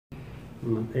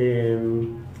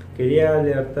Quería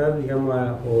alertar, digamos,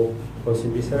 o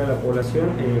concientizar a la población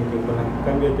que con el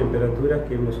cambio de temperaturas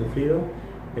que hemos sufrido,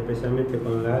 especialmente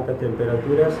con las altas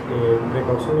temperaturas,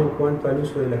 precaución en cuanto al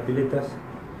uso de las piletas,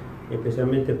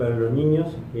 especialmente para los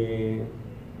niños,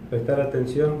 prestar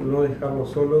atención, no dejarlos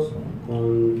solos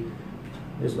con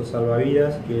esos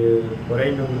salvavidas que por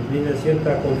ahí nos brindan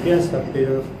cierta confianza,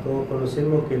 pero todos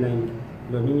conocemos que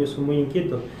los niños son muy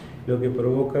inquietos, lo que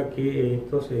provoca que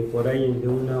estos por ahí de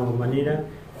una manera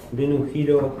den un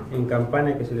giro en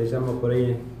campana, que se les llama por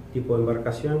ahí tipo de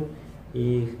embarcación,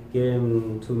 y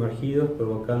queden sumergidos,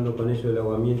 provocando con ello el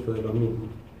ahogamiento de los mismos.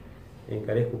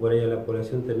 Encarezco por ahí a la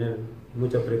población tener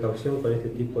mucha precaución con este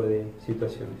tipo de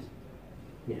situaciones.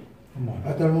 Bien.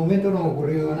 Hasta el momento no ha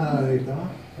ocurrido nada de esto,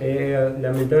 ¿no?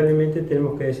 Lamentablemente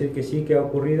tenemos que decir que sí que ha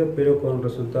ocurrido, pero con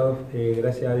resultados,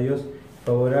 gracias a Dios,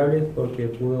 favorables, porque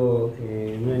pudo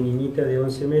una niñita de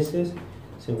 11 meses,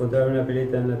 se encontraba en una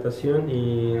pileta de natación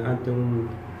y ante un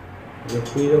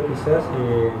descuido quizás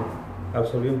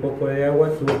absorbió un poco de agua,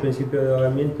 tuvo principio de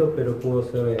ahogamiento, pero pudo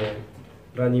ser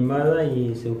reanimada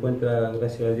y se encuentra,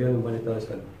 gracias a Dios, en buen estado de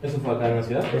salud. ¿Eso fue acá en la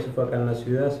ciudad? Eso fue acá en la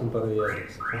ciudad hace un par de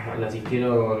días. Ajá. ¿La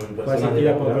asistieron personas? Fue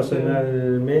asistida por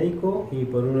personal médico y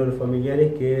por uno de los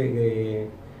familiares que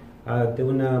ante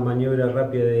una maniobra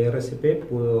rápida de RCP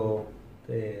pudo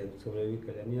sobrevivir,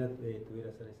 que la niña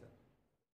tuviera sanidad.